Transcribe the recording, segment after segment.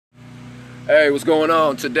Hey, what's going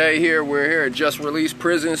on? Today we're here at just released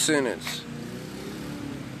prison sentence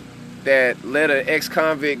that let an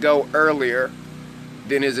ex-convict go earlier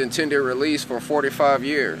than his intended release for 45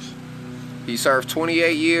 years. He served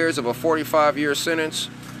 28 years of a 45-year sentence,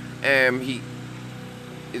 and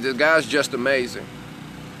the guy's just amazing.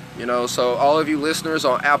 So all of you listeners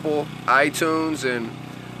on Apple, iTunes, and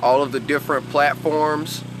all of the different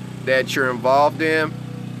platforms that you're involved in,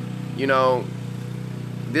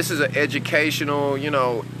 this is an educational,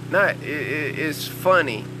 it's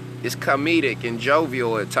funny, it's comedic and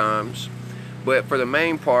jovial at times, but for the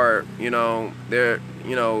main part, the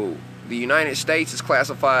United States is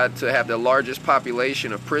classified to have the largest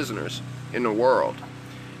population of prisoners in the world.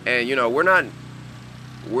 And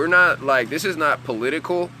we're not like, this is not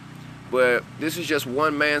political, but this is just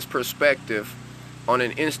one man's perspective on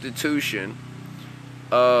an institution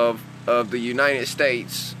of the United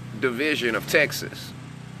States division of Texas.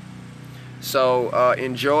 So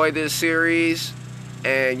enjoy this series,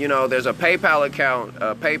 and there's a PayPal account,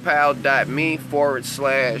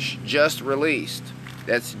 paypal.me/justreleased.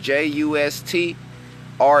 That's JUSTRELEASED,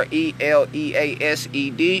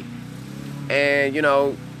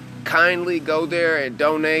 and kindly go there and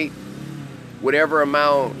donate whatever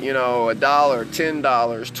amount, $1, $10, $20,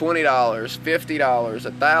 $50,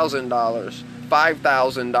 $1,000,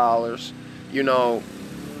 $5,000.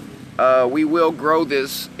 We will grow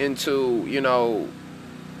this into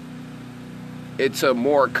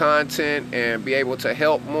more content and be able to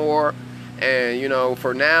help more. And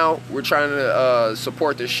for now, we're trying to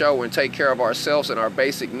support the show and take care of ourselves and our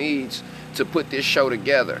basic needs to put this show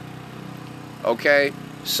together. Okay,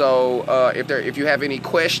 so if you have any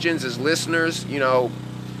questions as listeners,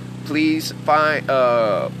 please find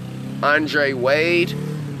Andre Wade.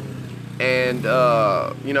 And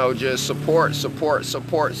just support,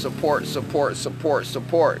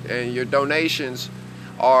 and your donations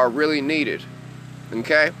are really needed.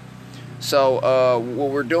 Okay, so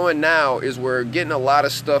what we're doing now is we're getting a lot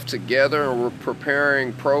of stuff together, and we're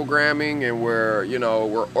preparing programming, and we're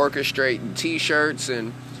orchestrating T-shirts,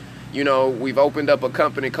 and we've opened up a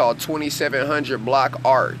company called 2700 Block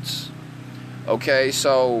Arts. Okay,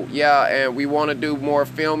 so yeah, and we want to do more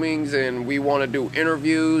filmings, and we want to do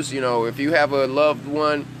interviews. If you have a loved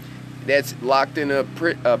one that's locked in a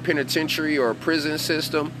penitentiary or a prison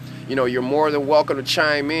system, you're more than welcome to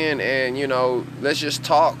chime in, and let's just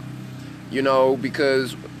talk.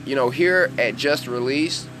 Because here at Just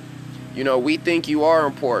Released, we think you are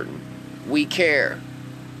important. We care.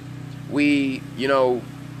 We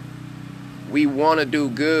want to do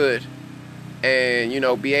good. And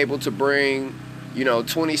be able to bring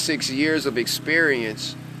 26 years of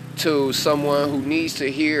experience to someone who needs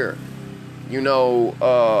to hear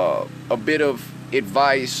a bit of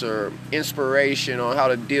advice or inspiration on how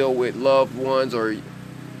to deal with loved ones or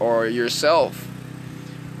yourself.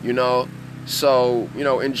 So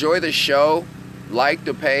enjoy the show, like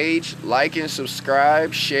the page, like and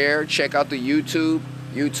subscribe, share, check out the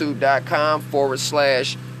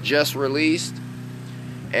youtube.com/justreleased.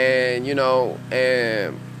 And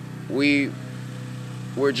and we're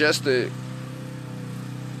just a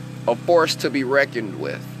force to be reckoned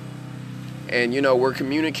with. And we're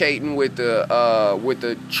communicating with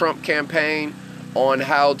the Trump campaign on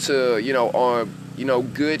how to on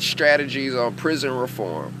good strategies on prison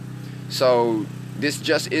reform. So this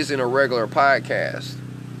just isn't a regular podcast.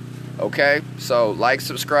 Okay, so like,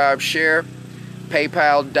 subscribe, share.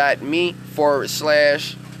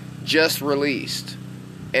 PayPal.me/justreleased.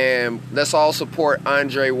 And let's all support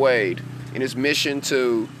Andre Wade in his mission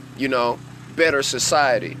to, better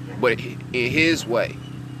society, but in his way.